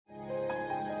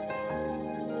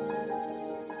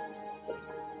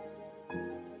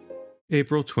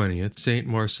April 20th, Saint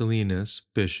Marcellinus,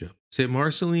 Bishop. Saint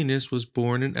Marcellinus was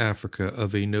born in Africa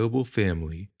of a noble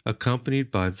family.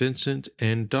 Accompanied by Vincent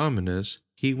and Dominus,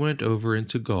 he went over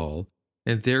into Gaul,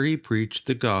 and there he preached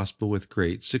the gospel with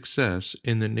great success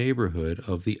in the neighborhood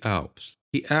of the Alps.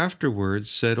 He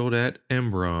afterwards settled at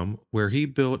Emrun, where he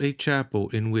built a chapel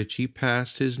in which he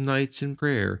passed his nights in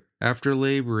prayer after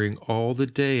laboring all the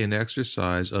day in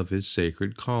exercise of his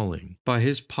sacred calling. By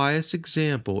his pious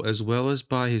example as well as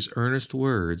by his earnest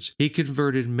words, he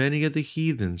converted many of the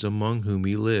heathens among whom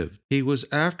he lived. He was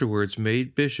afterwards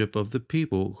made bishop of the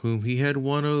people whom he had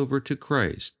won over to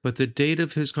Christ, but the date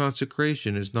of his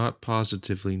consecration is not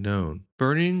positively known.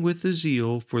 Burning with the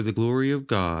zeal for the glory of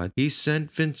God, he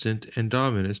sent Vincent and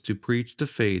Dominus to preach the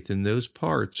faith in those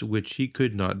parts which he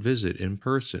could not visit in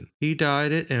person. He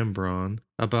died at Emrun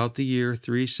about the year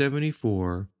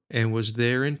 374 and was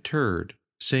there interred.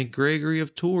 St. Gregory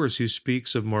of Tours, who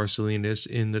speaks of Marcellinus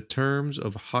in the terms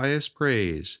of highest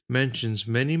praise, mentions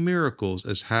many miracles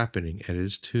as happening at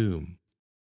his tomb.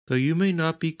 Though you may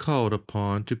not be called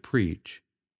upon to preach,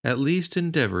 at least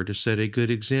endeavor to set a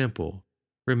good example,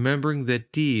 remembering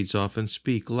that deeds often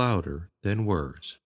speak louder than words.